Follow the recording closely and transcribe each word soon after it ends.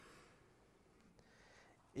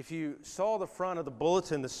If you saw the front of the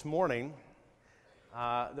bulletin this morning,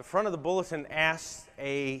 the front of the bulletin asked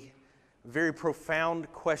a very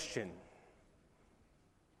profound question.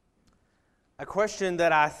 A question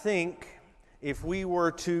that I think if we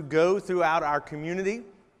were to go throughout our community,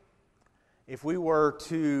 if we were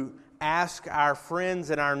to ask our friends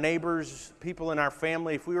and our neighbors, people in our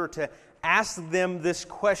family, if we were to ask them this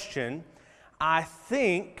question, I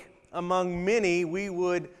think among many we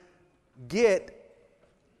would get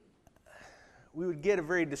a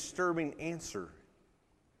very disturbing answer.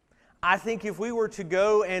 I think if we were to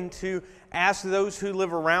go and to ask those who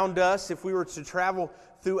live around us, if we were to travel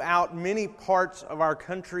throughout many parts of our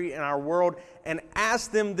country and our world and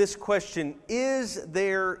ask them this question, is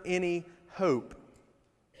there any hope?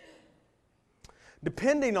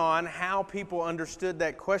 Depending on how people understood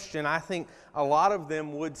that question, I think a lot of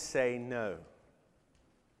them would say no.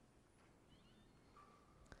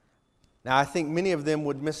 Now, I think many of them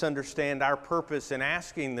would misunderstand our purpose in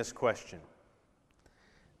asking this question.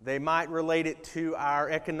 They might relate it to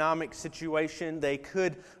our economic situation. They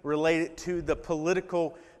could relate it to the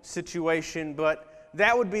political situation, but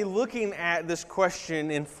that would be looking at this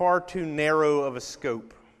question in far too narrow of a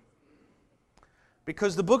scope.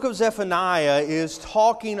 Because the book of Zephaniah is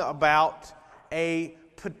talking about a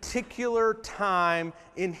particular time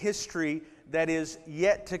in history that is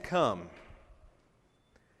yet to come.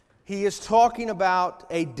 He is talking about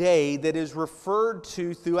a day that is referred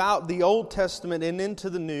to throughout the Old Testament and into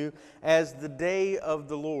the New as the day of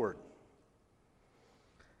the Lord.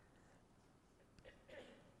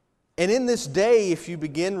 And in this day, if you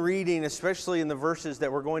begin reading, especially in the verses that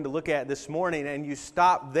we're going to look at this morning, and you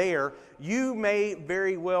stop there, you may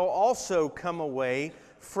very well also come away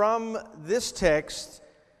from this text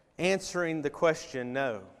answering the question,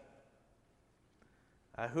 no.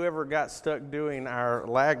 Whoever got stuck doing our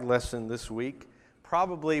lag lesson this week,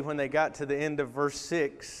 probably when they got to the end of verse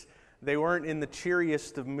 6, they weren't in the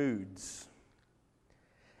cheeriest of moods.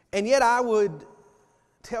 And yet I would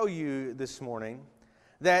tell you this morning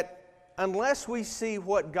that unless we see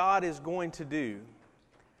what God is going to do,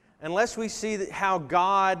 unless we see how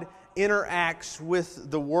God interacts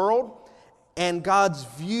with the world and God's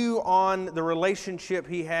view on the relationship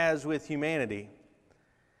He has with humanity,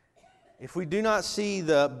 if we do not see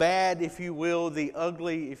the bad, if you will, the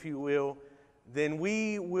ugly, if you will, then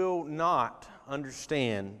we will not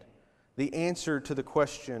understand the answer to the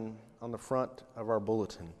question on the front of our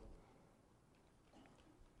bulletin.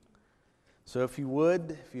 So if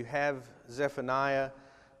you have Zephaniah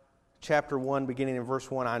chapter 1, beginning in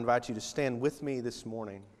verse 1, I invite you to stand with me this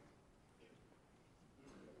morning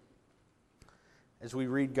as we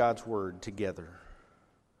read God's Word together.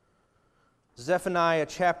 Zephaniah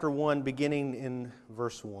chapter 1, beginning in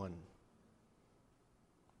verse 1.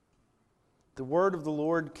 The word of the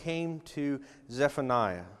Lord came to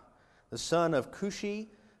Zephaniah, the son of Cushi,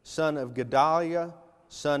 son of Gedaliah,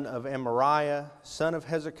 son of Amariah, son of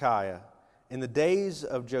Hezekiah, in the days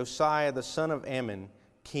of Josiah, the son of Ammon,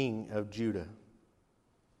 king of Judah.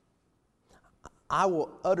 I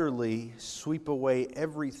will utterly sweep away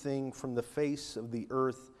everything from the face of the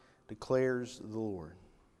earth, declares the Lord.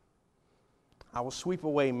 I will sweep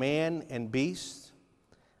away man and beast.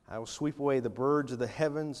 I will sweep away the birds of the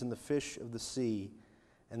heavens and the fish of the sea,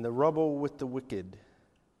 and the rubble with the wicked.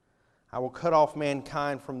 I will cut off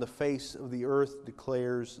mankind from the face of the earth,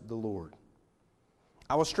 declares the Lord.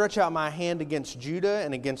 I will stretch out my hand against Judah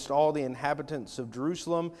and against all the inhabitants of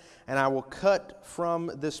Jerusalem, and I will cut from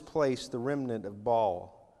this place the remnant of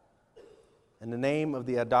Baal. In the name of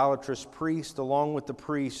the idolatrous priest, along with the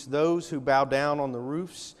priests, those who bow down on the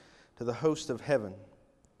roofs to the host of heaven,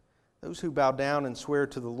 those who bow down and swear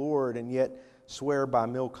to the Lord and yet swear by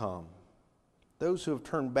Milcom, those who have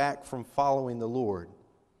turned back from following the Lord,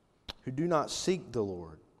 who do not seek the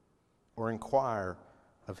Lord or inquire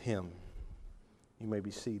of Him. You may be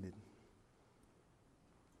seated.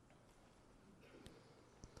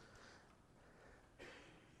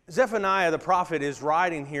 Zephaniah the prophet is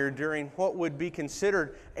writing here during what would be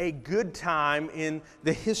considered a good time in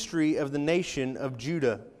the history of the nation of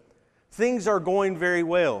Judah. Things are going very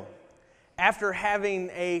well. After having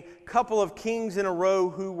a couple of kings in a row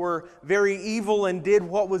who were very evil and did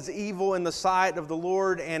what was evil in the sight of the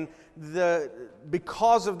Lord, and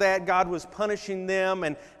because of that, God was punishing them,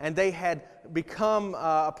 and they had become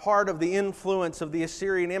a part of the influence of the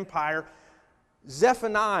Assyrian Empire,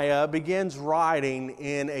 Zephaniah begins writing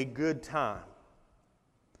in a good time.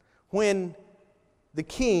 When the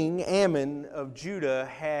king, Ammon of Judah,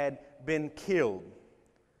 had been killed,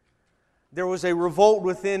 there was a revolt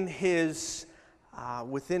within his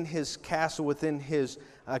castle, within his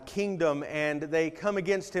kingdom, and they come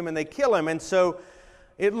against him and they kill him. And so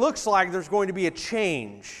it looks like there's going to be a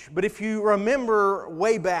change. But if you remember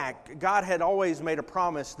way back, God had always made a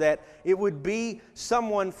promise that it would be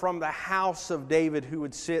someone from the house of David who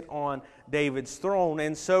would sit on David's throne.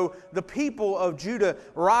 And so the people of Judah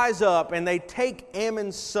rise up and they take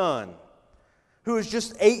Ammon's son, who is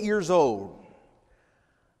just 8 years old,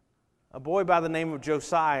 a boy by the name of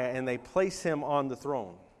Josiah, and they place him on the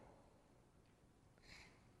throne.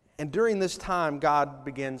 And during this time, God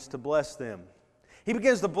begins to bless them. He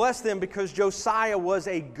begins to bless them because Josiah was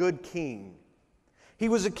a good king. He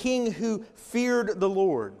was a king who feared the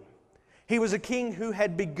Lord. He was a king who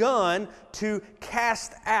had begun to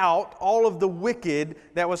cast out all of the wicked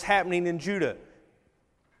that was happening in Judah.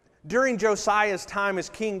 During Josiah's time as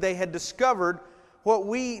king, they had discovered what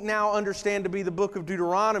we now understand to be the book of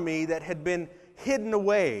Deuteronomy that had been hidden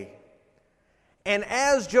away. And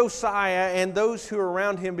as Josiah and those who are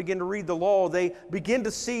around him begin to read the law, they begin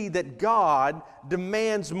to see that God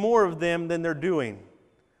demands more of them than they're doing.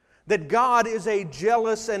 That God is a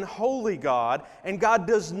jealous and holy God, and God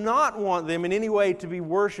does not want them in any way to be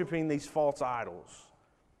worshiping these false idols.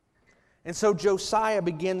 And so Josiah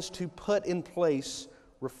begins to put in place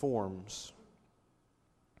reforms.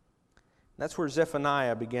 That's where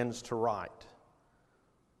Zephaniah begins to write.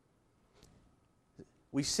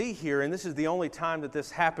 We see here, and this is the only time that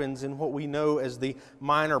this happens in what we know as the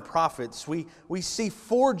minor prophets, we see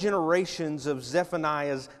 4 generations of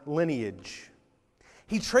Zephaniah's lineage.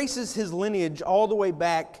 He traces his lineage all the way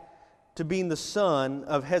back to being the son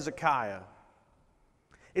of Hezekiah.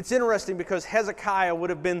 It's interesting because Hezekiah would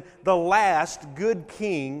have been the last good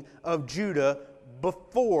king of Judah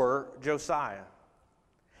before Josiah.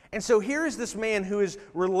 And so here is this man who is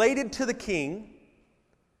related to the king,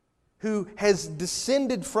 who has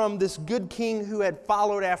descended from this good king who had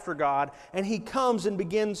followed after God, and he comes and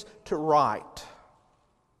begins to write.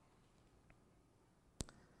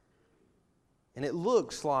 And it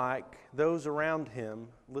looks like those around him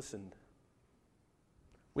listened.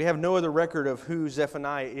 We have no other record of who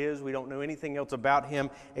Zephaniah is. We don't know anything else about him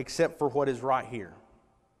except for what is right here.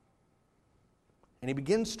 And he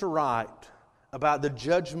begins to write about the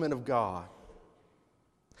judgment of God.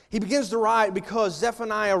 He begins to write because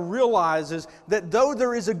Zephaniah realizes that though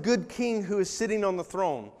there is a good king who is sitting on the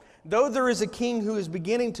throne, though there is a king who is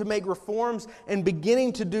beginning to make reforms and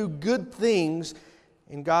beginning to do good things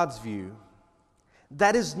in God's view,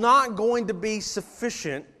 that is not going to be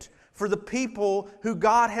sufficient for the people who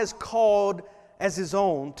God has called as His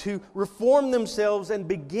own to reform themselves and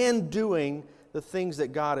begin doing the things that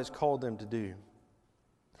God has called them to do.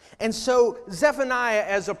 And so Zephaniah,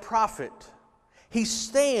 as a prophet, he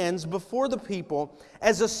stands before the people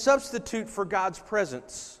as a substitute for God's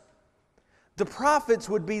presence. The prophets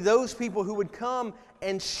would be those people who would come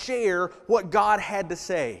and share what God had to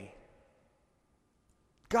say.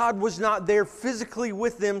 God was not there physically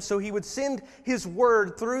with them, so He would send His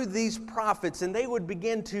word through these prophets, and they would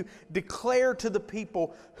begin to declare to the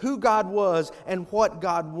people who God was and what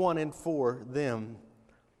God wanted for them.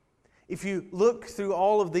 If you look through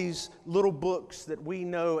all of these little books that we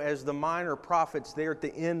know as the minor prophets there at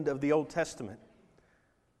the end of the Old Testament,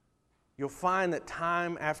 you'll find that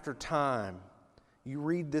time after time you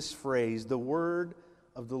read this phrase, the word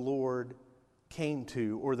of the Lord came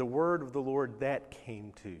to, or the word of the Lord that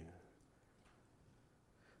came to.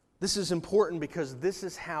 This is important because this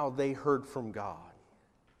is how they heard from God.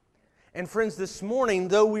 And friends, this morning,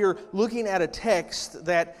 though we are looking at a text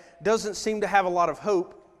that doesn't seem to have a lot of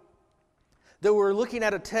hope, though we're looking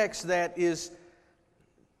at a text that is,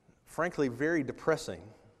 frankly, very depressing,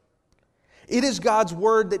 it is God's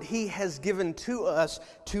word that He has given to us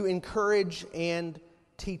to encourage and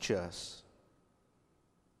teach us.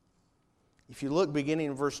 If you look beginning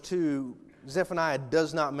in verse 2, Zephaniah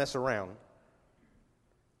does not mess around.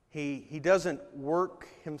 He doesn't work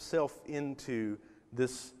himself into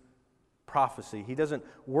this prophecy. He doesn't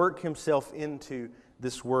work himself into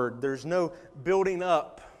this word. There's no building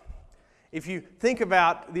up. If you think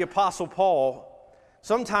about the Apostle Paul,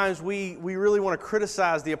 sometimes we really want to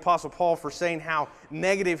criticize the Apostle Paul for saying how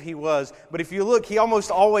negative he was. But if you look, he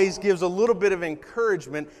almost always gives a little bit of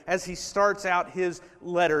encouragement as he starts out his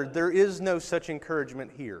letter. There is no such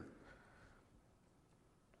encouragement here.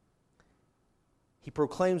 He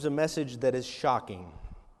proclaims a message that is shocking.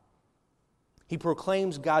 He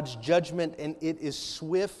proclaims God's judgment, and it is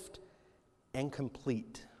swift and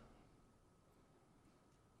complete.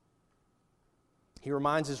 He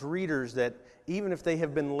reminds his readers that even if they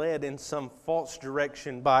have been led in some false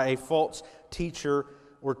direction by a false teacher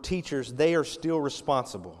or teachers, they are still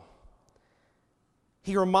responsible.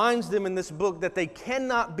 He reminds them in this book that they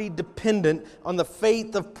cannot be dependent on the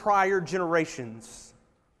faith of prior generations.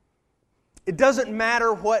 It doesn't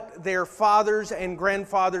matter what their fathers and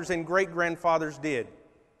grandfathers and great-grandfathers did.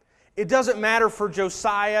 It doesn't matter for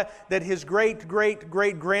Josiah that his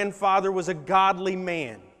great-great-great-grandfather was a godly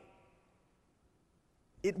man.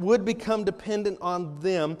 It would become dependent on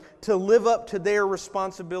them to live up to their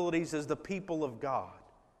responsibilities as the people of God.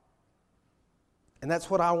 And that's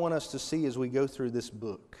what I want us to see as we go through this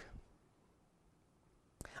book.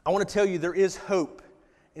 I want to tell you there is hope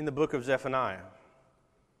in the book of Zephaniah.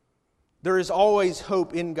 There is always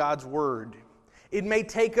hope in God's Word. It may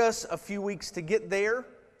take us a few weeks to get there,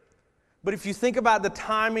 but if you think about the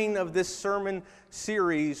timing of this sermon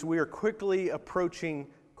series, we are quickly approaching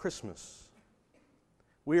Christmas.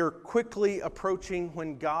 We are quickly approaching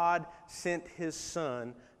when God sent His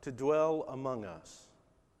Son to dwell among us.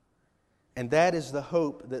 And that is the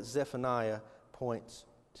hope that Zephaniah points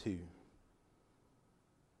to.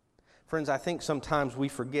 Friends, I think sometimes we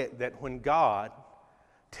forget that when God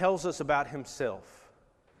tells us about Himself,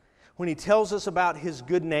 when He tells us about His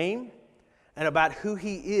good name and about who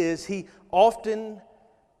He is, He always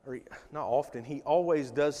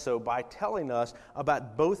does so by telling us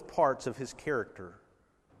about both parts of His character.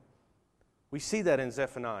 We see that in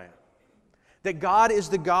Zephaniah. That God is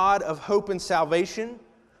the God of hope and salvation,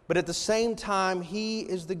 but at the same time, He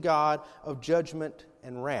is the God of judgment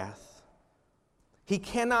and wrath. He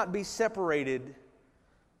cannot be separated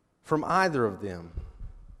from either of them.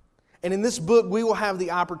 And in this book, we will have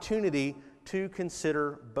the opportunity to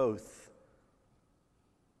consider both.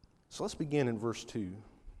 So let's begin in verse 2.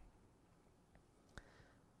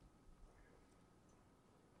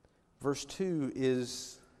 Verse 2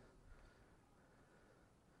 is...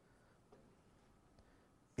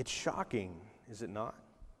 it's shocking, is it not?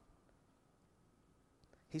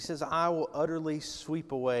 He says, I will utterly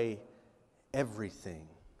sweep away everything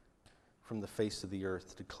from the face of the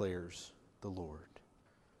earth, declares the Lord.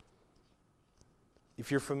 If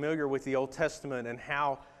you're familiar with the Old Testament and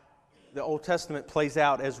how the Old Testament plays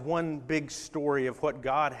out as one big story of what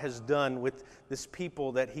God has done with this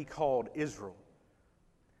people that He called Israel,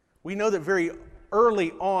 we know that very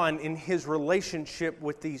early on in His relationship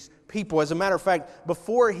with these people, as a matter of fact,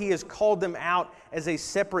 before He has called them out as a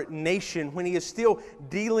separate nation, when He is still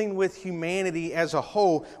dealing with humanity as a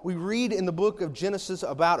whole, we read in the book of Genesis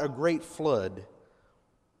about a great flood.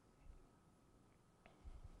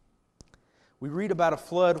 We read about a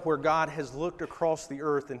flood where God has looked across the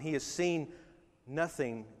earth and He has seen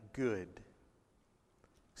nothing good,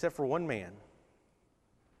 except for one man.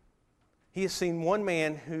 He has seen one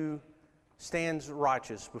man who stands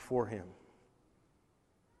righteous before Him.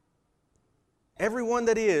 Everyone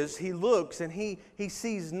that is, he looks and he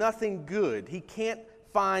sees nothing good. He can't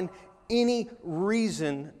find any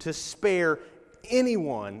reason to spare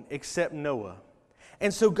anyone except Noah.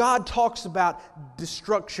 And so God talks about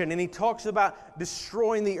destruction, and He talks about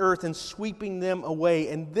destroying the earth and sweeping them away.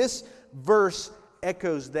 And this verse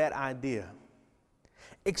echoes that idea.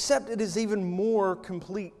 Except it is even more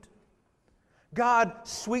complete. God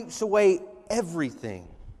sweeps away everything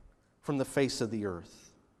from the face of the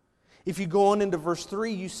earth. If you go on into verse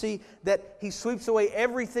 3, you see that He sweeps away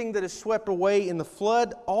everything that is swept away in the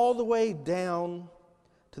flood, all the way down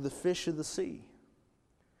to the fish of the sea,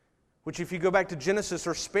 which, if you go back to Genesis,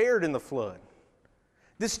 are spared in the flood.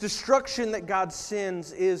 This destruction that God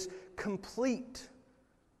sends is complete.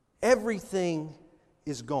 Everything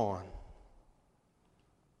is gone.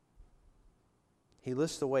 He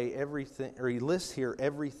lists away everything, or He lists here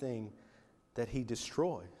everything that He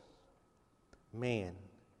destroys. Man,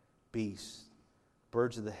 beast,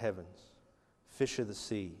 birds of the heavens, fish of the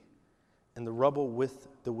sea, and the rubble with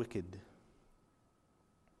the wicked.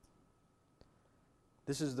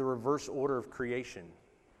 This is the reverse order of creation.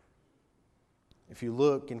 If you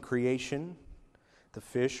look in creation, the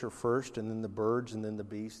fish are first, and then the birds, and then the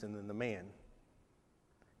beast, and then the man.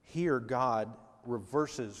 Here, God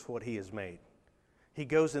reverses what He has made. He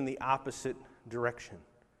goes in the opposite direction.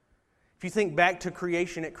 If you think back to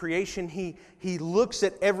creation, at creation, he looks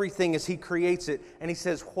at everything as He creates it, and He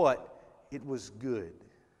says, what? It was good.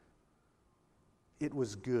 It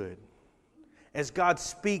was good. As God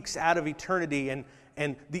speaks out of eternity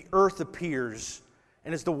and the earth appears,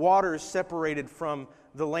 and as the water is separated from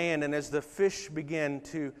the land, and as the fish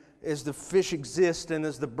exist, and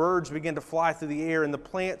as the birds begin to fly through the air, and the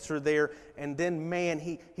plants are there, and then man,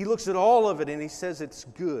 he looks at all of it and He says it's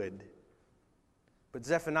good. But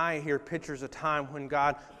Zephaniah here pictures a time when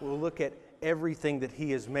God will look at everything that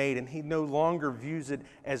He has made, and He no longer views it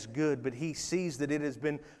as good, but He sees that it has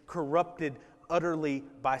been corrupted utterly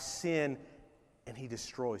by sin, and He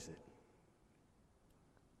destroys it.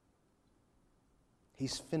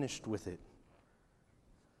 He's finished with it.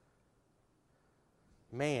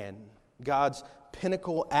 Man, God's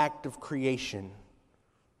pinnacle act of creation,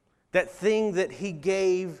 that thing that He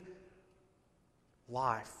gave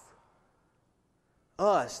life,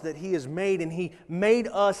 us, that He has made, and He made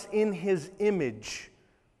us in His image.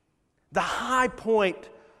 The high point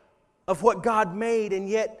of what God made, and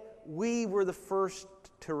yet we were the first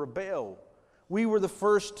to rebel. We were the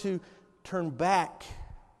first to turn back.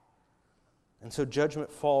 And so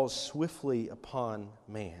judgment falls swiftly upon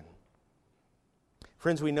man.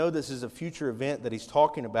 Friends, we know this is a future event that he's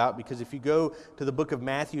talking about, because if you go to the book of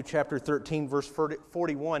Matthew chapter 13, verse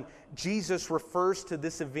 41, Jesus refers to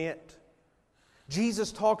this event.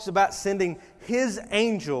 Jesus talks about sending His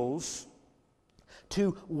angels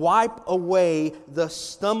to wipe away the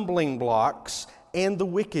stumbling blocks and the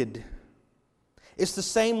wicked. It's the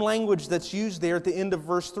same language that's used there at the end of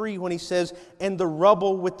verse 3 when He says, "and the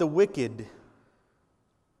rubble with the wicked."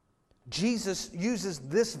 Jesus uses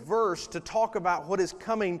this verse to talk about what is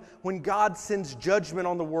coming when God sends judgment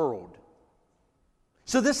on the world.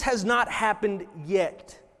 So this has not happened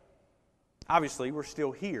yet. Obviously, we're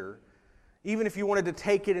still here. Even if you wanted to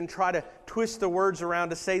take it and try to twist the words around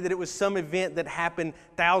to say that it was some event that happened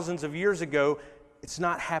thousands of years ago, it's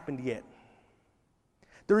not happened yet.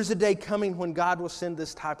 There is a day coming when God will send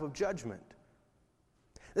this type of judgment.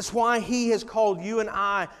 That's why He has called you and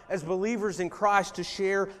I as believers in Christ to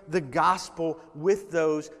share the gospel with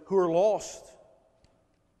those who are lost.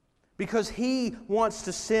 Because He wants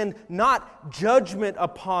to send not judgment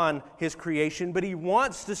upon His creation, but He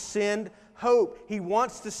wants to send hope. He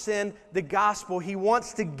wants to send the gospel. He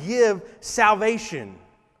wants to give salvation.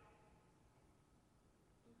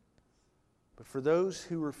 But for those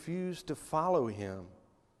who refuse to follow Him,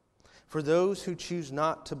 for those who choose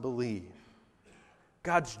not to believe,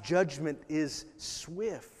 God's judgment is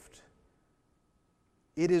swift.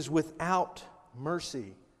 It is without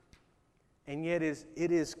mercy. And yet it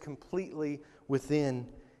is completely within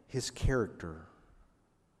His character.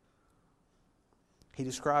 He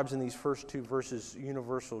describes in these first two verses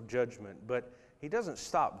universal judgment, but He doesn't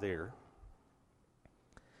stop there.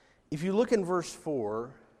 If you look in verse 4,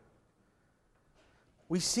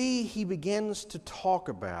 we see He begins to talk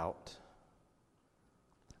about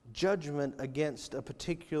judgment against a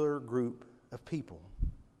particular group of people.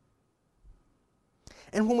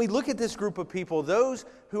 And when we look at this group of people, those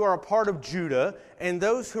who are a part of Judah and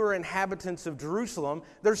those who are inhabitants of Jerusalem,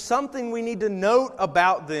 there's something we need to note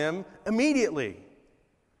about them immediately.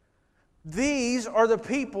 These are the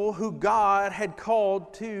people who God had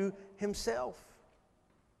called to Himself.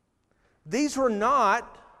 These were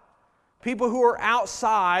not people who are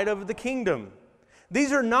outside of the kingdom.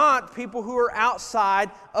 These are not people who are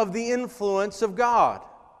outside of the influence of God.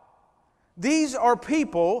 These are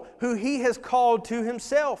people who He has called to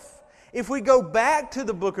Himself. If we go back to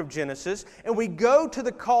the book of Genesis and we go to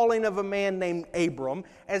the calling of a man named Abram,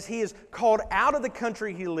 as he is called out of the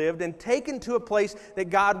country he lived and taken to a place that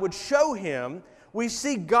God would show him, we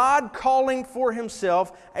see God calling for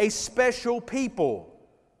Himself a special people.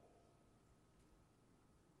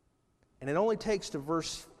 And it only takes to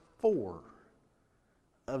verse 4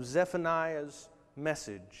 of Zephaniah's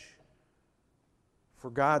message for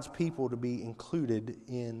God's people to be included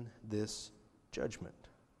in this judgment.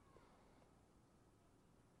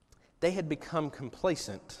 They had become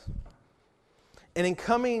complacent. And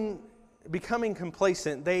in becoming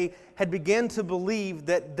complacent, they had begun to believe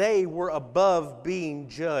that they were above being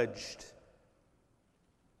judged.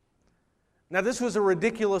 Now, this was a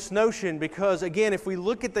ridiculous notion because, again, if we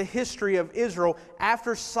look at the history of Israel,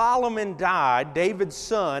 after Solomon died, David's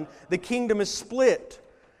son, the kingdom is split.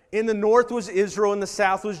 In the north was Israel, in the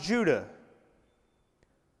south was Judah.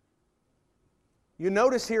 You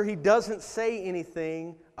notice here he doesn't say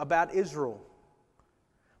anything about Israel.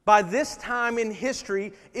 By this time in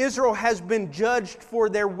history, Israel has been judged for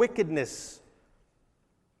their wickedness.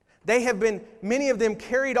 They have been, many of them,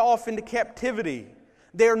 carried off into captivity.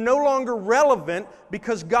 They are no longer relevant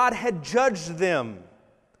because God had judged them.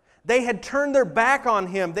 They had turned their back on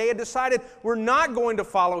Him. They had decided, we're not going to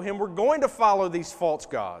follow Him. We're going to follow these false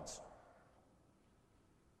gods.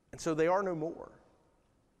 And so they are no more.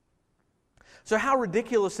 So how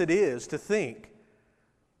ridiculous it is to think,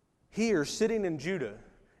 here sitting in Judah,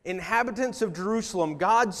 inhabitants of Jerusalem,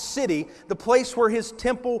 God's city, the place where His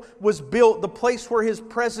temple was built, the place where His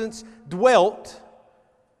presence dwelt,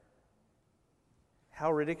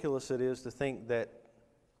 how ridiculous it is to think that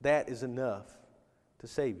that is enough to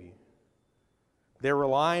save you. They're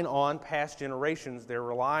relying on past generations. They're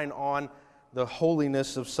relying on the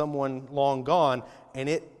holiness of someone long gone, and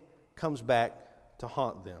it comes back to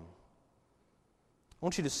haunt them. I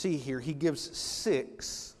want you to see here, he gives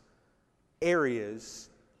 6 areas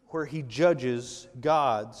where he judges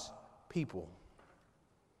God's people.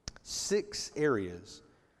 6 areas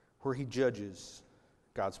where he judges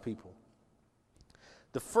God's people.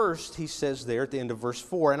 The first, he says there at the end of verse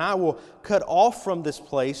 4, "And I will cut off from this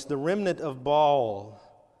place the remnant of Baal."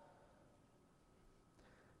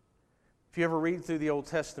 If you ever read through the Old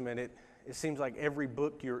Testament, it seems like every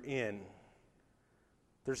book you're in,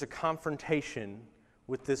 there's a confrontation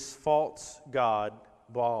with this false god,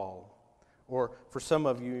 Baal. Or for some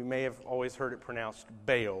of you, you may have always heard it pronounced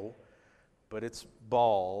Baal, but it's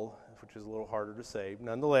Baal, which is a little harder to say.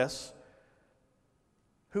 Nonetheless,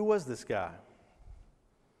 who was this guy?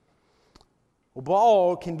 Well,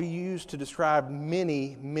 Baal can be used to describe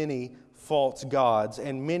many, many false gods,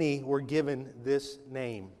 and many were given this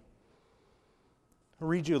name. I'll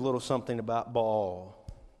read you a little something about Baal.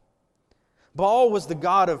 Baal was the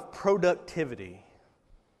god of productivity.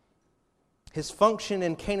 His function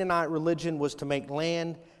in Canaanite religion was to make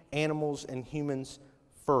land, animals, and humans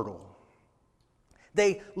fertile.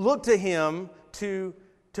 They looked to him to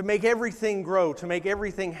make everything grow, to make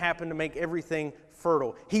everything happen, to make everything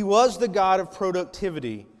fertile. He was the god of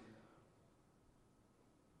productivity.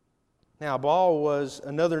 Now, Baal was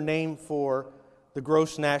another name for the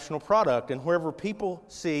gross national product. And wherever people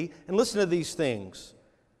see, and listen to these things,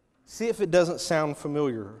 see if it doesn't sound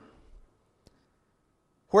familiar.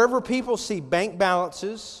 Wherever people see bank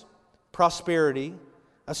balances, prosperity,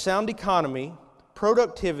 a sound economy,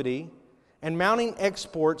 productivity, and mounting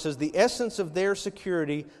exports as the essence of their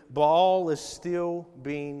security, Baal is still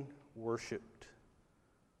being worshipped.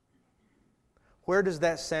 Where does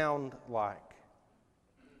that sound like?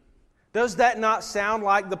 Does that not sound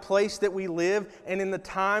like the place that we live and in the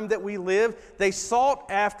time that we live? They sought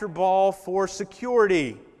after Baal for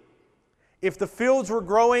security. If the fields were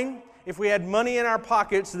growing, if we had money in our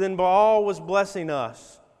pockets, then Baal was blessing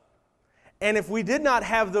us. And if we did not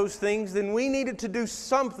have those things, then we needed to do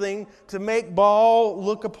something to make Baal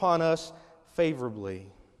look upon us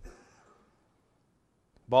favorably.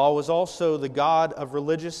 Baal was also the god of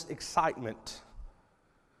religious excitement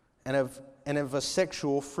and of a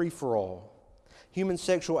sexual free-for-all. Human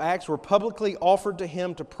sexual acts were publicly offered to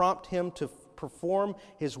him to prompt him to perform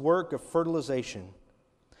his work of fertilization.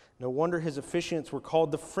 No wonder his officiants were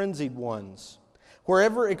called the frenzied ones.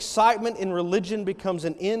 Wherever excitement in religion becomes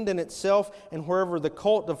an end in itself, and wherever the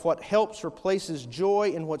cult of what helps replaces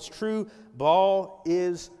joy in what's true, Baal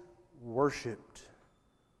is worshipped.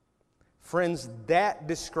 Friends, that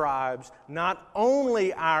describes not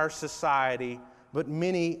only our society, but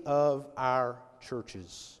many of our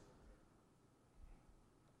churches.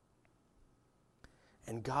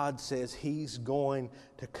 And God says He's going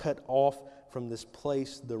to cut off from this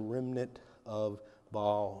place the remnant of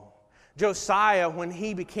Baal. Josiah, when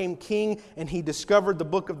he became king and he discovered the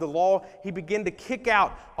book of the law, he began to kick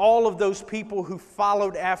out all of those people who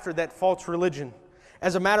followed after that false religion.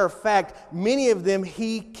 As a matter of fact, many of them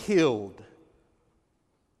he killed.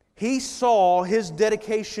 He saw his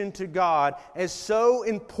dedication to God as so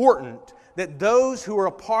important that those who were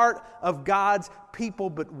a part of God's people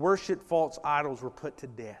but worshiped false idols were put to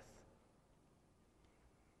death.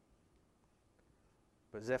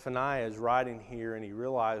 But Zephaniah is writing here and he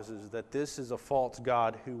realizes that this is a false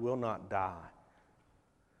god who will not die.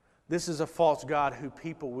 This is a false god who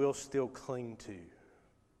people will still cling to.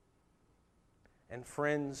 And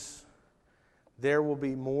friends, there will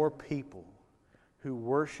be more people who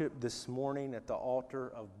worship this morning at the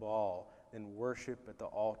altar of Baal than worship at the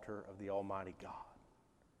altar of the Almighty God.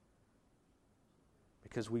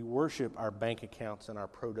 Because we worship our bank accounts and our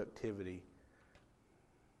productivity.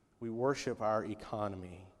 We worship our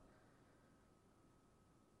economy.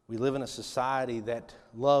 We live in a society that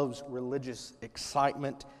loves religious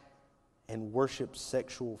excitement and worships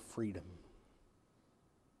sexual freedom.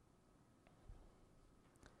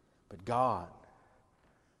 But God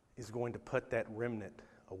is going to put that remnant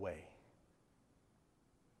away.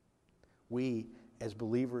 We, as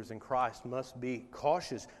believers in Christ, must be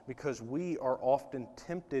cautious because we are often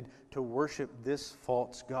tempted to worship this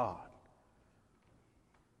false god.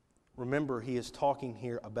 Remember, he is talking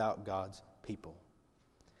here about God's people.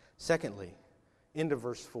 Secondly, into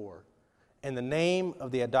verse 4, and the name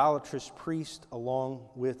of the idolatrous priest along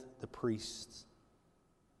with the priests.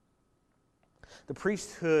 The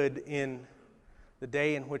priesthood in the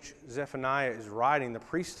day in which Zephaniah is writing, the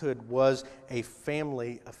priesthood was a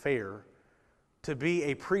family affair. To be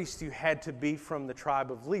a priest, you had to be from the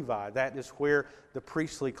tribe of Levi. That is where the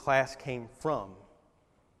priestly class came from.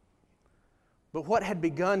 But what had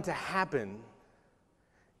begun to happen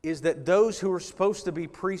is that those who were supposed to be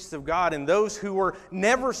priests of God and those who were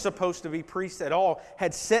never supposed to be priests at all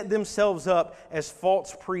had set themselves up as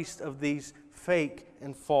false priests of these fake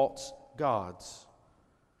and false gods.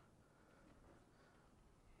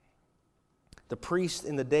 The priests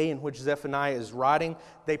in the day in which Zephaniah is writing,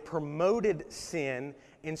 they promoted sin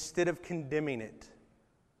instead of condemning it.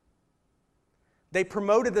 They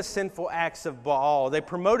promoted the sinful acts of Baal. They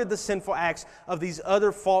promoted the sinful acts of these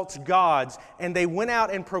other false gods, and they went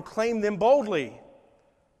out and proclaimed them boldly.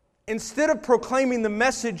 Instead of proclaiming the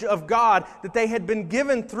message of God that they had been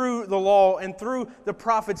given through the law and through the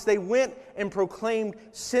prophets, they went and proclaimed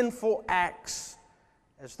sinful acts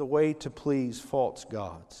as the way to please false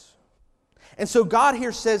gods. And so God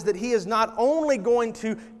here says that He is not only going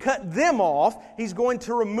to cut them off, He's going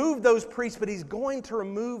to remove those priests, but He's going to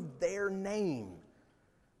remove their name.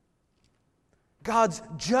 God's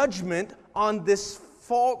judgment on this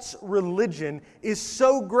false religion is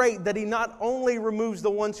so great that He not only removes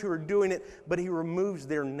the ones who are doing it, but He removes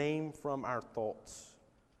their name from our thoughts.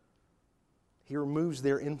 He removes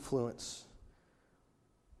their influence.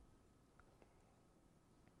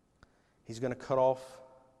 He's going to cut off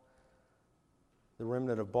the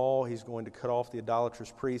remnant of Baal. He's going to cut off the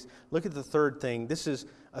idolatrous priests. Look at the third thing. This is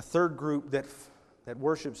a third group that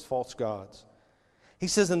worships false gods. He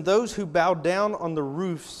says, and those who bow down on the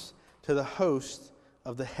roofs to the host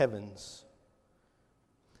of the heavens.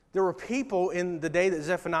 There were people in the day that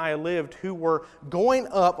Zephaniah lived who were going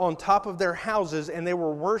up on top of their houses and they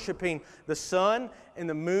were worshiping the sun and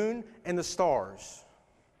the moon and the stars.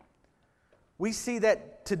 We see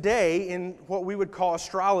that today in what we would call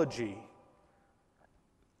astrology.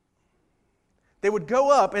 They would go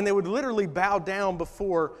up and they would literally bow down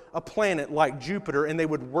before a planet like Jupiter and they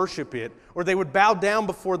would worship it. Or they would bow down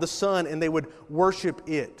before the sun and they would worship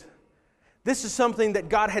it. This is something that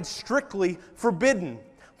God had strictly forbidden.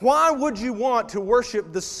 Why would you want to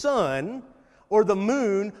worship the sun or the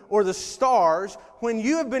moon or the stars when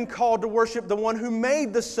you have been called to worship the one who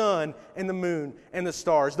made the sun and the moon and the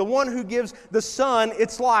stars? The one who gives the sun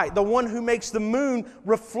its light. The one who makes the moon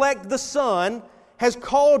reflect the sun has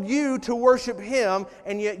called you to worship Him,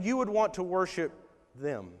 and yet you would want to worship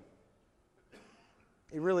them.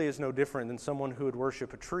 It really is no different than someone who would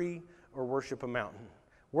worship a tree or worship a mountain.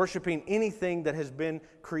 Worshiping anything that has been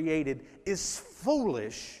created is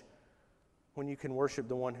foolish when you can worship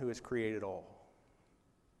the one who has created all.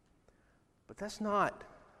 But that's not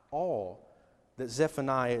all that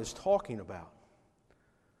Zephaniah is talking about.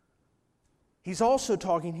 He's also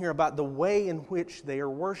talking here about the way in which they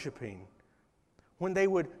are worshiping. When they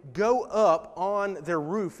would go up on their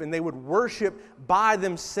roof and they would worship by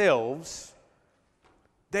themselves,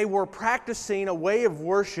 they were practicing a way of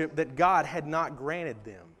worship that God had not granted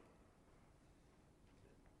them.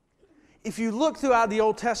 If you look throughout the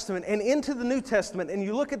Old Testament and into the New Testament and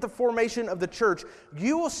you look at the formation of the church,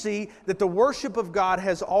 you will see that the worship of God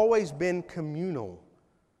has always been communal.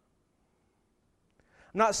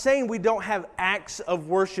 I'm not saying we don't have acts of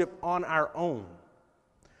worship on our own.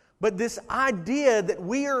 But this idea that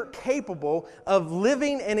we are capable of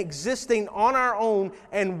living and existing on our own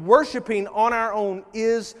and worshiping on our own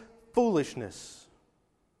is foolishness.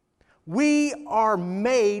 We are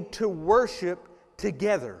made to worship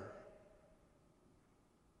together.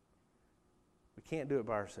 We can't do it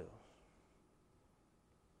by ourselves.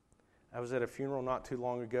 I was at a funeral not too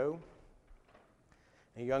long ago.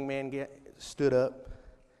 A young man stood up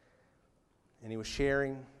and he was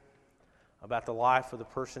sharing about the life of the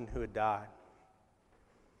person who had died.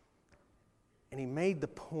 And he made the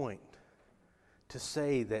point to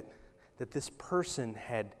say that this person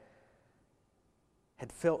had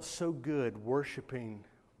felt so good worshiping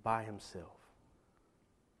by himself.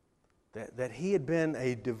 That he had been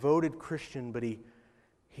a devoted Christian, but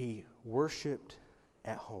he worshiped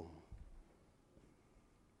at home.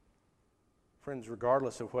 Friends,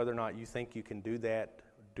 regardless of whether or not you think you can do that,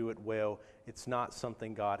 do it well, it's not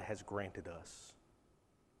something God has granted us.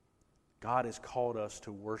 God has called us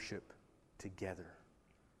to worship together.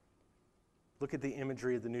 Look at the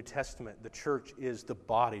imagery of the New Testament. The church is the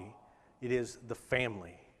body. It is the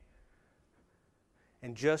family.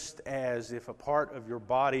 And just as if a part of your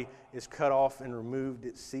body is cut off and removed,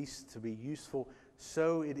 it ceased to be useful,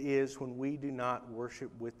 so it is when we do not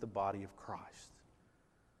worship with the body of Christ.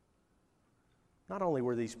 Not only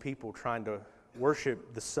were these people trying to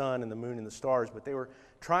worship the sun and the moon and the stars, but they were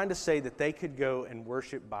trying to say that they could go and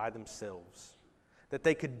worship by themselves, that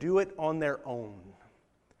they could do it on their own.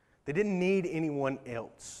 They didn't need anyone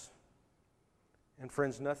else. And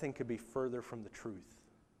friends, nothing could be further from the truth.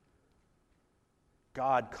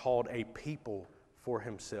 God called a people for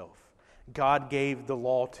himself. God gave the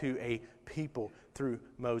law to a people through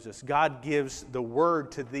Moses. God gives the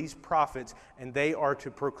word to these prophets, and they are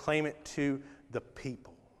to proclaim it to the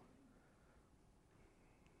people.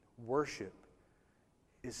 Worship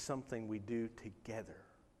is something we do together.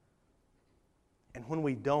 And when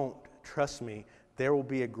we don't, trust me, there will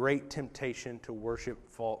be a great temptation to worship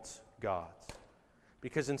false gods.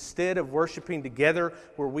 Because instead of worshiping together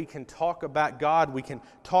where we can talk about God, we can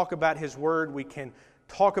talk about His Word, we can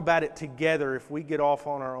talk about it together, if we get off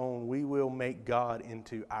on our own, we will make God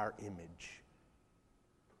into our image.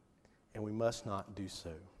 And we must not do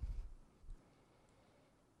so.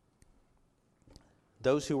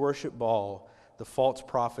 Those who worship Baal, the false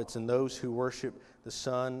prophets, and those who worship the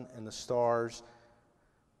sun and the stars,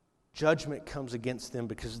 judgment comes against them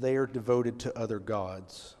because they are devoted to other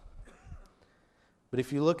gods. But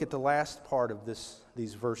if you look at the last part of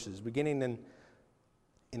these verses, beginning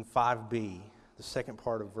in 5b, the second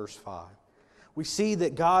part of verse 5, we see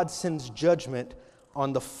that God sends judgment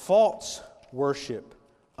on the false worship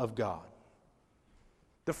of God.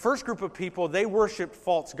 The first group of people, they worshiped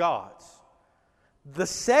false gods. The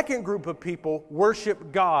second group of people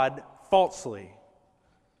worship God falsely.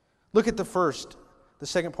 Look at the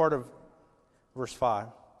second part of verse 5.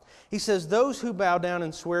 He says, those who bow down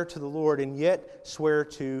and swear to the Lord and yet swear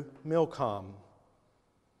to Milcom.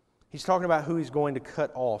 He's talking about who He's going to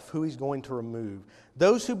cut off, who He's going to remove.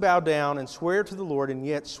 Those who bow down and swear to the Lord and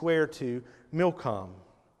yet swear to Milcom.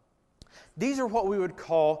 These are what we would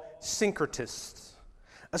call syncretists.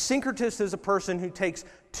 A syncretist is a person who takes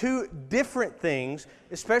two different things,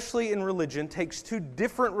 especially in religion, takes two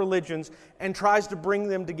different religions and tries to bring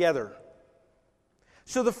them together.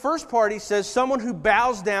 So the first part, he says, someone who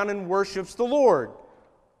bows down and worships the Lord.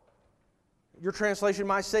 Your translation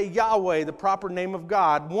might say Yahweh, the proper name of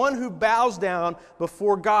God. One who bows down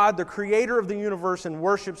before God, the creator of the universe, and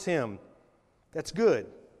worships Him. That's good.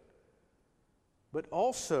 But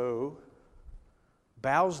also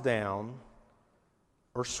bows down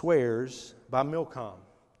or swears by Milcom.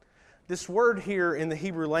 This word here in the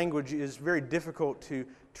Hebrew language is very difficult to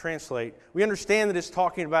translate. We understand that it's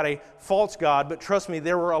talking about a false god, but trust me,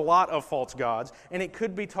 there were a lot of false gods, and it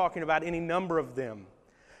could be talking about any number of them.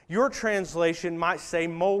 Your translation might say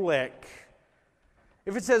Molech.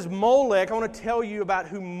 If it says Molech, I want to tell you about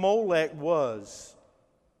who Molech was.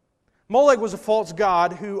 Molech was a false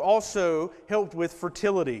god who also helped with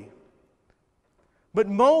fertility. But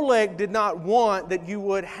Molech did not want that you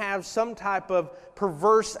would have some type of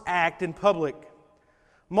perverse act in public.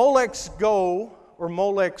 Molech's goal, or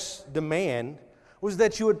Molech's demand, was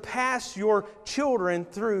that you would pass your children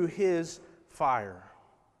through his fire.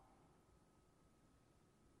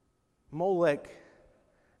 Molech,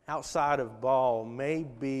 outside of Baal, may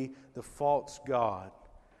be the false god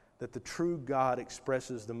that the true God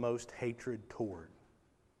expresses the most hatred toward.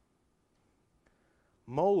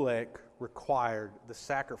 Molech required the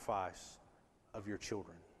sacrifice of your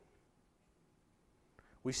children.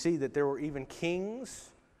 We see that there were even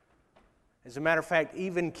kings. As a matter of fact,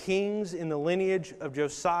 even kings in the lineage of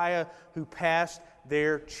Josiah who passed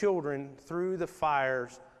their children through the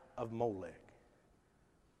fires of Molech.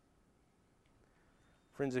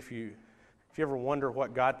 Friends, if you ever wonder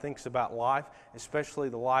what God thinks about life, especially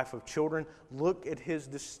the life of children, look at His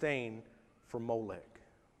disdain for Molech.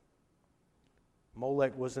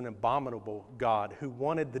 Molech was an abominable god who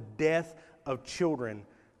wanted the death of children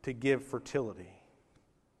to give fertility.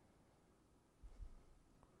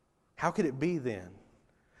 How could it be then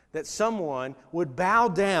that someone would bow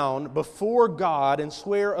down before God and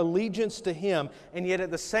swear allegiance to Him, and yet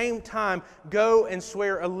at the same time go and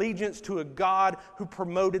swear allegiance to a God who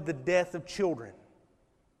promoted the death of children?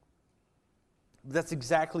 That's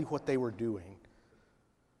exactly what they were doing.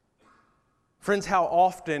 Friends, how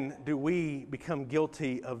often do we become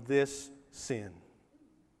guilty of this sin?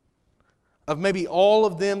 Of maybe all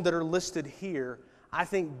of them that are listed here, I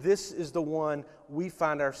think this is the one we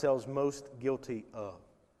find ourselves most guilty of.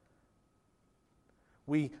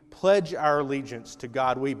 We pledge our allegiance to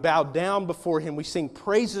God. We bow down before Him. We sing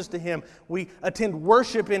praises to Him. We attend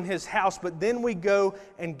worship in His house, but then we go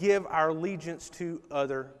and give our allegiance to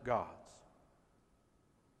other gods.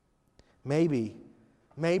 Maybe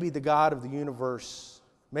the God of the universe,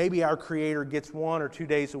 maybe our Creator gets 1 or 2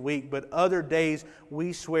 days a week, but other days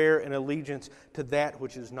we swear an allegiance to that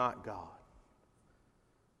which is not God.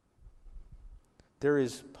 There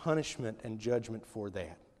is punishment and judgment for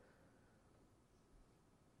that.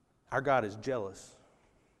 Our God is jealous.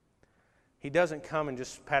 He doesn't come and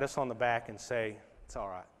just pat us on the back and say, it's all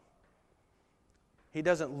right. He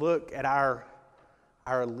doesn't look at our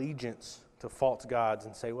allegiance to false gods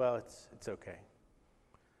and say, well, it's okay.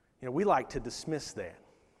 We like to dismiss that.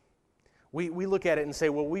 We look at it and say,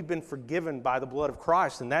 well, we've been forgiven by the blood of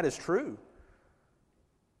Christ, and that is true.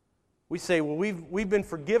 We say, well, we've been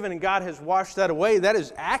forgiven and God has washed that away. That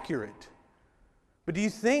is accurate. But do you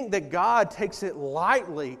think that God takes it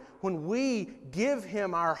lightly when we give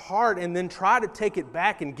Him our heart and then try to take it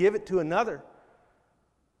back and give it to another?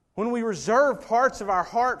 When we reserve parts of our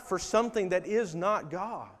heart for something that is not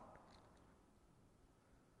God?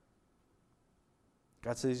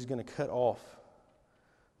 God says He's going to cut off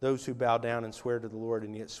those who bow down and swear to the Lord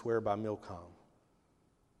and yet swear by Milcom.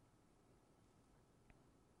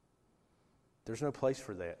 There's no place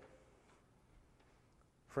for that.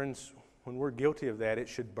 Friends, when we're guilty of that, it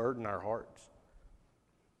should burden our hearts.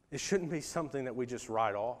 It shouldn't be something that we just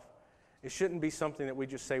write off. It shouldn't be something that we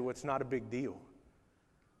just say, well, it's not a big deal.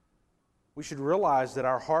 We should realize that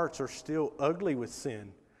our hearts are still ugly with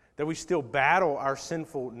sin, that we still battle our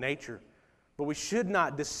sinful nature, but we should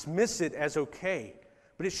not dismiss it as okay.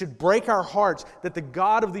 But it should break our hearts that the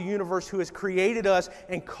God of the universe, who has created us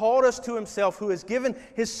and called us to Himself, who has given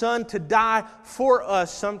His Son to die for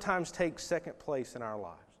us, sometimes takes second place in our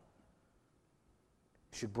lives.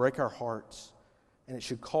 It should break our hearts, and it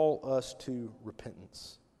should call us to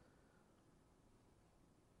repentance.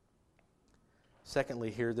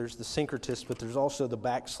 Secondly, here, there's the syncretists, but there's also the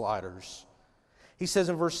backsliders. He says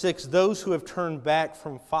in verse 6, those who have turned back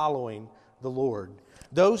from following the Lord.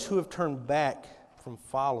 Those who have turned back from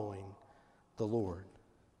following the Lord.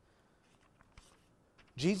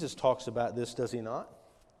 Jesus talks about this, does He not?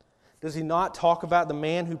 Does He not talk about the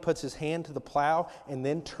man who puts his hand to the plow and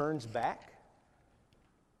then turns back?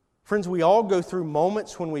 Friends, we all go through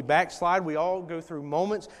moments when we backslide. We all go through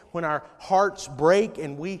moments when our hearts break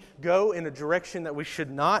and we go in a direction that we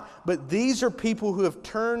should not. But these are people who have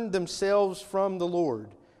turned themselves from the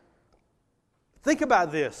Lord. Think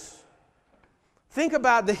about this. Think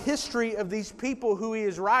about the history of these people who He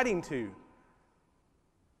is writing to.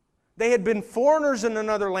 They had been foreigners in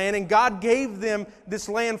another land, and God gave them this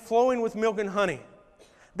land flowing with milk and honey.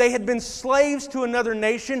 They had been slaves to another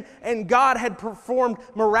nation, and God had performed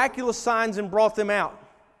miraculous signs and brought them out.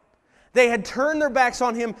 They had turned their backs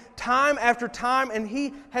on Him time after time, and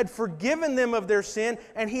He had forgiven them of their sin,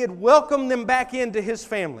 and He had welcomed them back into His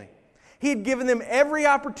family. He had given them every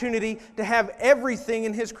opportunity to have everything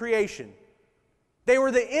in His creation. They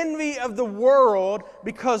were the envy of the world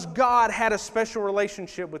because God had a special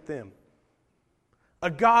relationship with them. A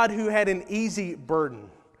God who had an easy burden.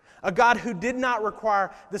 A God who did not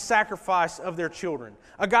require the sacrifice of their children.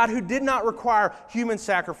 A God who did not require human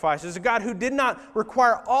sacrifices. A God who did not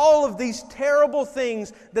require all of these terrible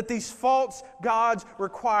things that these false gods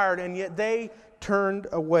required, and yet they turned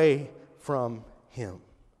away from Him.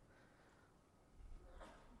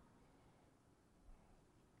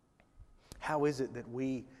 How is it that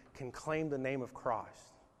we can claim the name of Christ?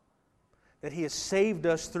 That He has saved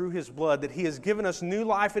us through His blood, that He has given us new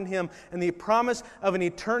life in Him and the promise of an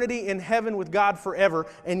eternity in heaven with God forever,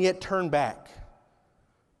 and yet turn back?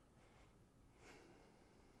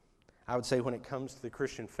 I would say when it comes to the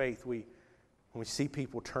Christian faith, when we see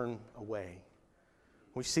people turn away,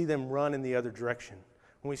 we see them run in the other direction,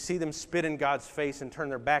 when we see them spit in God's face and turn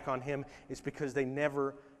their back on Him, it's because they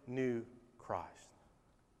never knew Christ.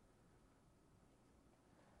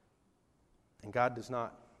 And God does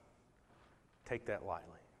not take that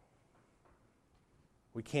lightly.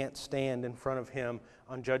 We can't stand in front of Him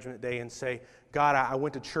on Judgment Day and say, God, I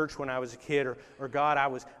went to church when I was a kid, or God, I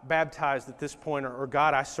was baptized at this point, or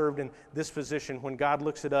God, I served in this position. When God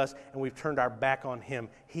looks at us and we've turned our back on Him,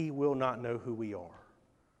 He will not know who we are.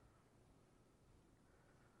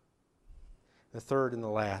 The third and the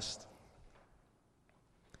last.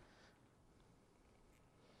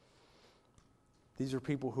 These are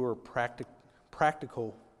people who are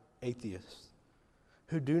practical atheists,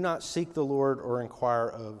 who do not seek the Lord or inquire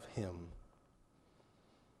of Him.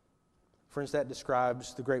 Friends, that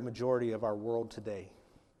describes the great majority of our world today.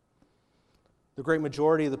 The great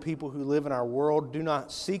majority of the people who live in our world do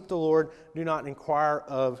not seek the Lord, do not inquire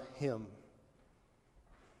of Him.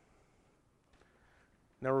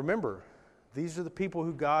 Now remember, these are the people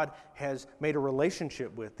who God has made a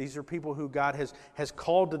relationship with. These are people who God has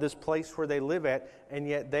called to this place where they live at, and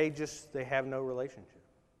yet they have no relationship.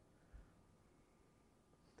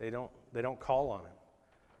 They don't call on Him.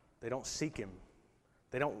 They don't seek Him.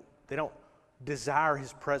 They don't desire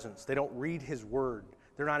His presence. They don't read His Word.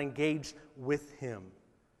 They're not engaged with Him.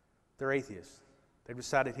 They're atheists. They've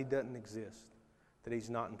decided He doesn't exist, that He's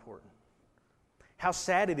not important. How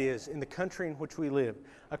sad it is in the country in which we live,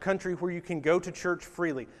 a country where you can go to church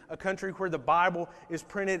freely, a country where the Bible is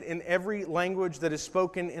printed in every language that is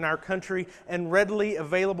spoken in our country and readily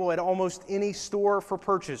available at almost any store for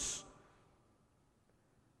purchase,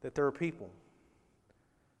 that there are people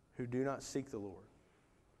who do not seek the Lord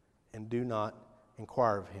and do not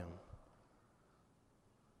inquire of Him.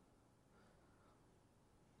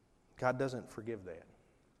 God doesn't forgive that.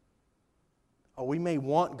 Oh, we may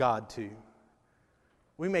want God to.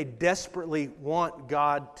 We may desperately want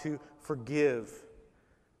God to forgive,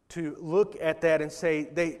 to look at that and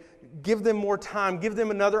say, give them more time, give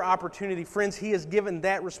them another opportunity. Friends, He has given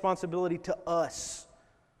that responsibility to us.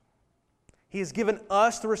 He has given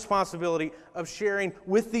us the responsibility of sharing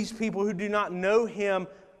with these people who do not know Him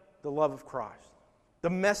the love of Christ,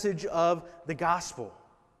 the message of the gospel.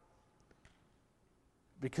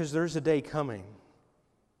 Because there's a day coming,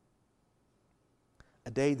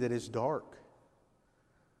 a day that is dark,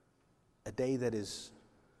 a day that is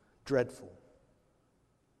dreadful.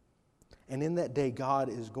 And in that day, God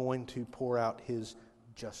is going to pour out His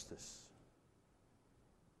justice.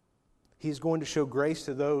 He is going to show grace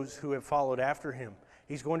to those who have followed after Him.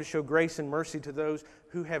 He's going to show grace and mercy to those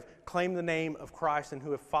who have claimed the name of Christ and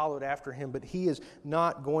who have followed after Him. But He is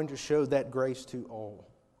not going to show that grace to all.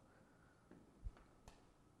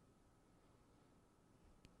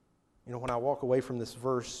 You know, when I walk away from this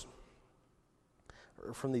verse,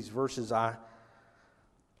 or from these verses, I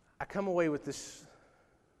come away with this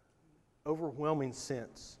overwhelming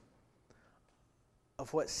sense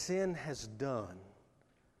of what sin has done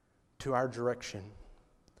to our direction.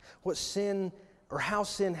 What sin, or how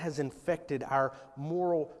sin has infected our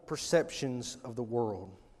moral perceptions of the world.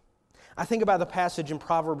 I think about the passage in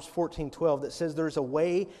Proverbs 14:12 that says there's a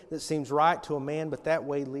way that seems right to a man, but that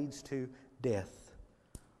way leads to death.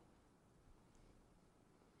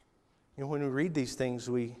 You know, when we read these things,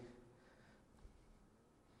 we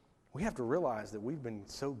have to realize that we've been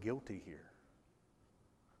so guilty here.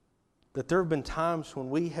 That there have been times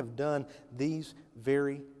when we have done these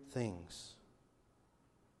very things.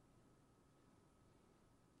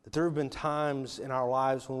 That there have been times in our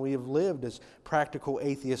lives when we have lived as practical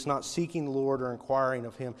atheists, not seeking the Lord or inquiring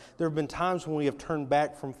of Him. There have been times when we have turned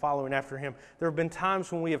back from following after Him. There have been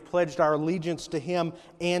times when we have pledged our allegiance to Him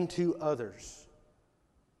and to others.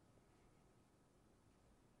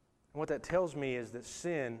 And what that tells me is that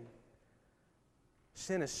sin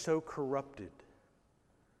is so corrupted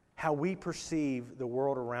how we perceive the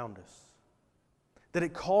world around us, that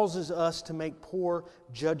it causes us to make poor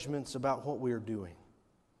judgments about what we are doing.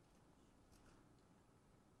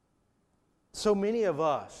 So many of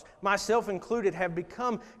us, myself included, have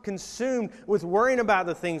become consumed with worrying about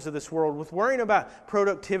the things of this world, with worrying about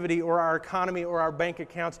productivity or our economy or our bank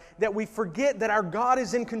accounts, that we forget that our God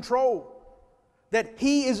is in control. That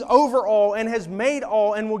He is over all and has made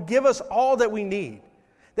all and will give us all that we need.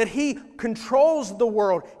 That He controls the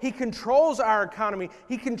world. He controls our economy.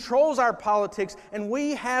 He controls our politics. And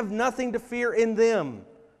we have nothing to fear in them.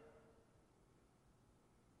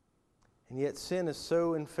 And yet sin has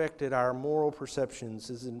so infected our moral perceptions,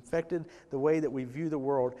 has infected the way that we view the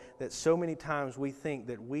world, that so many times we think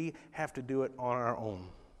that we have to do it on our own.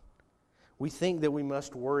 We think that we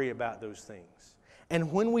must worry about those things. And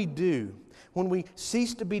when we do, when we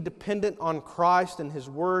cease to be dependent on Christ and His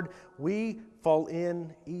Word, we fall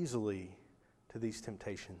in easily to these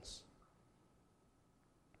temptations.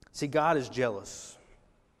 See, God is jealous.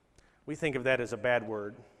 We think of that as a bad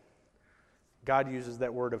word. God uses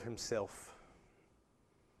that word of Himself.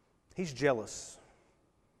 He's jealous.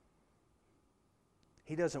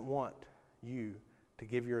 He doesn't want you to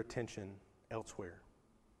give your attention elsewhere.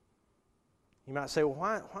 You might say,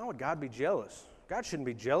 well, why would God be jealous? God shouldn't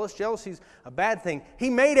be jealous. Jealousy is a bad thing. He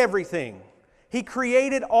made everything. He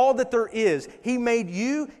created all that there is. He made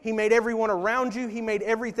you. He made everyone around you. He made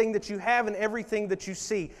everything that you have and everything that you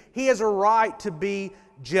see. He has a right to be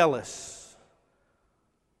jealous.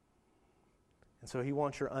 And so He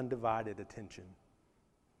wants your undivided attention.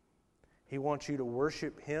 He wants you to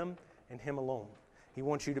worship Him and Him alone. He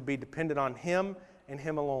wants you to be dependent on Him and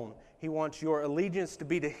Him alone. He wants your allegiance to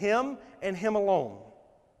be to Him and Him alone.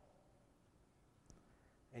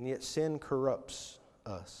 And yet sin corrupts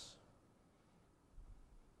us.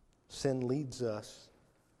 Sin leads us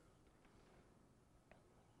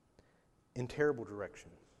in terrible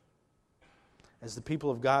directions. As the people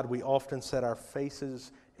of God, we often set our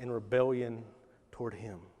faces in rebellion toward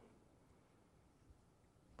Him.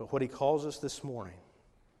 But what He calls us this morning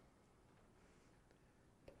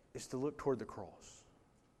is to look toward the cross.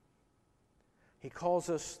 He calls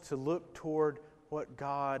us to look toward what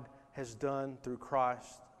God has done through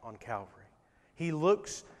Christ on Calvary.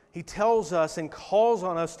 He tells us and calls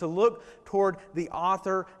on us to look toward the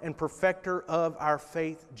author and perfecter of our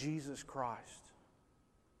faith, Jesus Christ.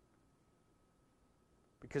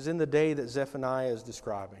 Because in the day that Zephaniah is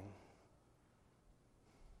describing,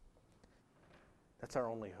 that's our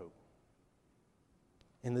only hope.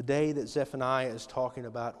 In the day that Zephaniah is talking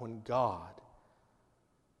about, when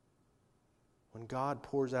God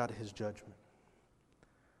pours out His judgment,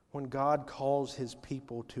 when God calls His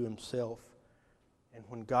people to Himself, and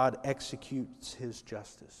when God executes His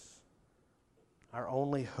justice, our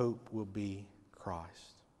only hope will be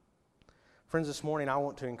Christ. Friends, this morning I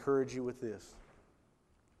want to encourage you with this.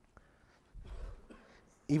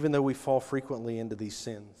 Even though we fall frequently into these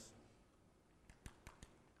sins,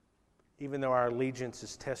 even though our allegiance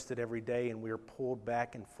is tested every day and we are pulled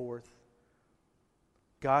back and forth,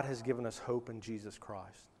 God has given us hope in Jesus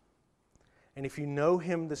Christ. And if you know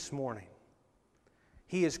Him this morning,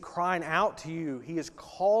 He is crying out to you. He is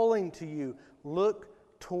calling to you, look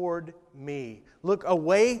toward me. Look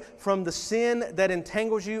away from the sin that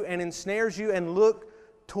entangles you and ensnares you, and look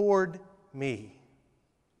toward me.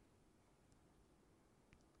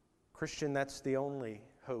 Christian, that's the only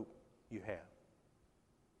hope you have.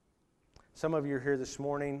 Some of you are here this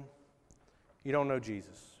morning, you don't know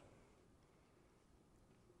Jesus.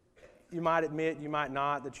 You might admit, you might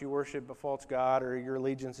not, that you worship a false god or your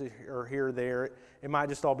allegiance are here or there. It might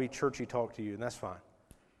just all be churchy talk to you, and that's fine.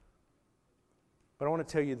 But I want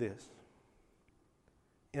to tell you this.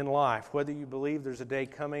 In life, whether you believe there's a day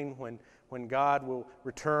coming when God will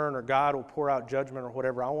return or God will pour out judgment or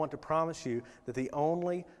whatever, I want to promise you that the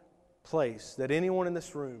only place that anyone in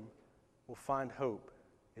this room will find hope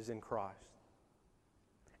is in Christ.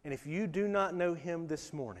 And if you do not know Him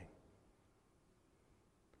this morning,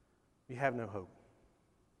 you have no hope.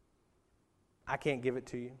 I can't give it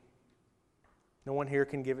to you. No one here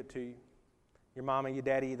can give it to you. Your mama, your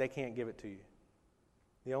daddy, they can't give it to you.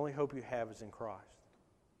 The only hope you have is in Christ.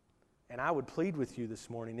 And I would plead with you this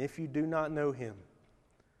morning, if you do not know Him,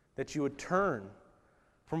 that you would turn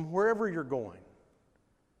from wherever you're going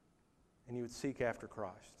and you would seek after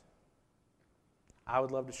Christ. I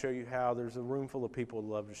would love to show you how. There's a room full of people who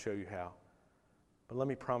would love to show you how. But let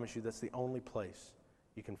me promise you, that's the only place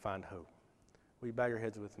you can find hope. Will you bow your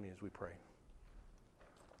heads with me as we pray?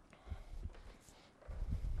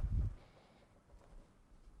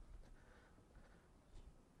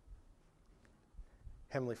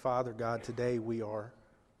 Heavenly Father, God, today we are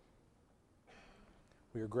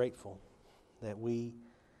grateful that we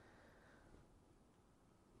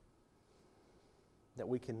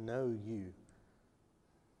can know You,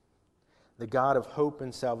 the God of hope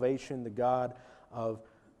and salvation, the God of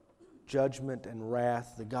judgment and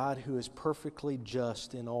wrath, the God who is perfectly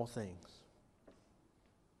just in all things.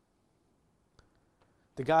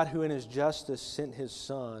 The God who in His justice sent His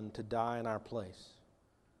Son to die in our place.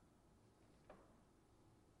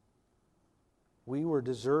 We were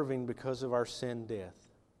deserving because of our sin death,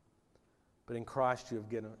 but in Christ You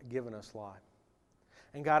have given us life.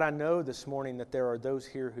 And God, I know this morning that there are those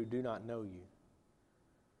here who do not know You.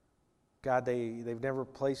 God, they've never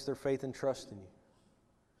placed their faith and trust in You.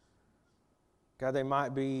 God, they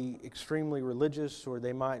might be extremely religious, or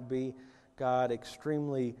they might be, God,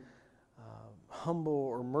 extremely humble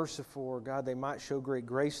or merciful, or God, they might show great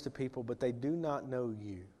grace to people, but they do not know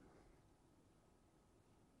You.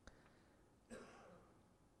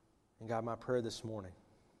 And God, my prayer this morning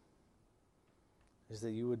is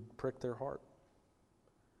that You would prick their heart.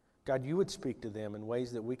 God, You would speak to them in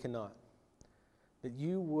ways that we cannot. That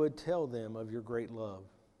You would tell them of Your great love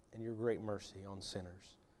and Your great mercy on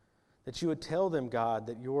sinners. That You would tell them, God,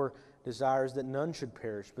 that Your desire is that none should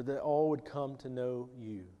perish, but that all would come to know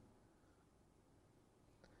You.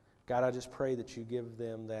 God, I just pray that You give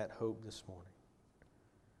them that hope this morning.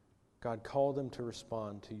 God, call them to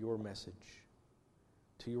respond to Your message,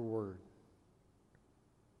 to Your word.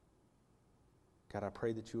 God, I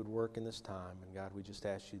pray that You would work in this time. And God, we just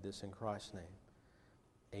ask You this in Christ's name.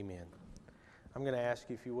 Amen. I'm going to ask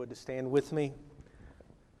you, if you would, to stand with me.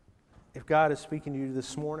 If God is speaking to you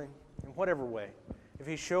this morning, in whatever way, if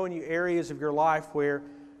He's showing you areas of your life where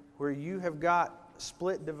you have got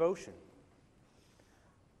split devotion,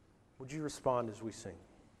 would you respond as we sing?